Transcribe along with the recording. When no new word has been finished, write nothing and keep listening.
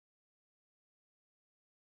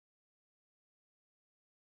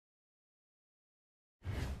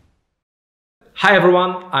Hi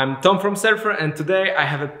everyone, I'm Tom from Surfer, and today I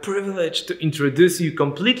have a privilege to introduce you a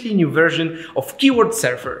completely new version of Keyword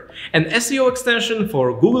Surfer, an SEO extension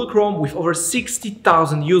for Google Chrome with over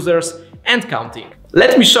 60,000 users and counting.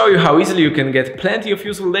 Let me show you how easily you can get plenty of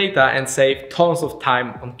useful data and save tons of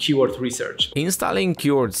time on keyword research. Installing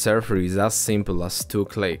Keyword Surfer is as simple as 2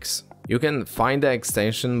 clicks. You can find the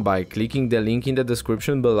extension by clicking the link in the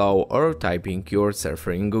description below or typing Keyword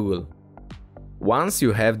Surfer in Google. Once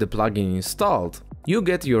you have the plugin installed, you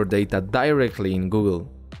get your data directly in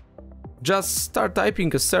Google. Just start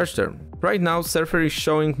typing a search term. Right now, Surfer is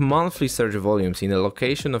showing monthly search volumes in a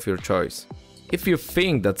location of your choice. If you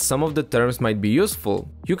think that some of the terms might be useful,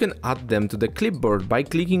 you can add them to the clipboard by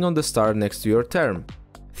clicking on the star next to your term.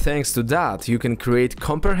 Thanks to that, you can create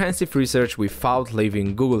comprehensive research without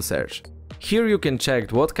leaving Google search. Here you can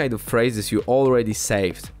check what kind of phrases you already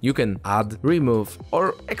saved. You can add, remove,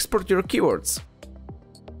 or export your keywords.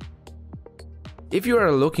 If you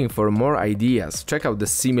are looking for more ideas, check out the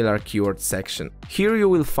similar keywords section. Here you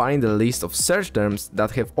will find a list of search terms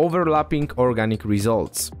that have overlapping organic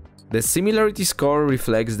results. The similarity score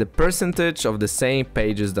reflects the percentage of the same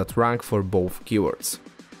pages that rank for both keywords.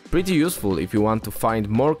 Pretty useful if you want to find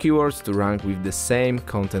more keywords to rank with the same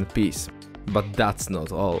content piece. But that's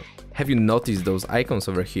not all. Have you noticed those icons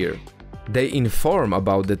over here? They inform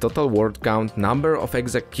about the total word count, number of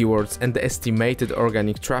exact keywords and the estimated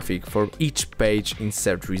organic traffic for each page in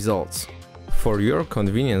search results. For your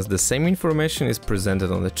convenience, the same information is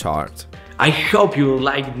presented on the chart. I hope you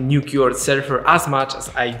like the new Keyword Surfer as much as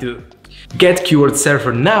I do. Get Keyword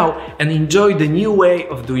Surfer now and enjoy the new way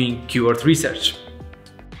of doing keyword research.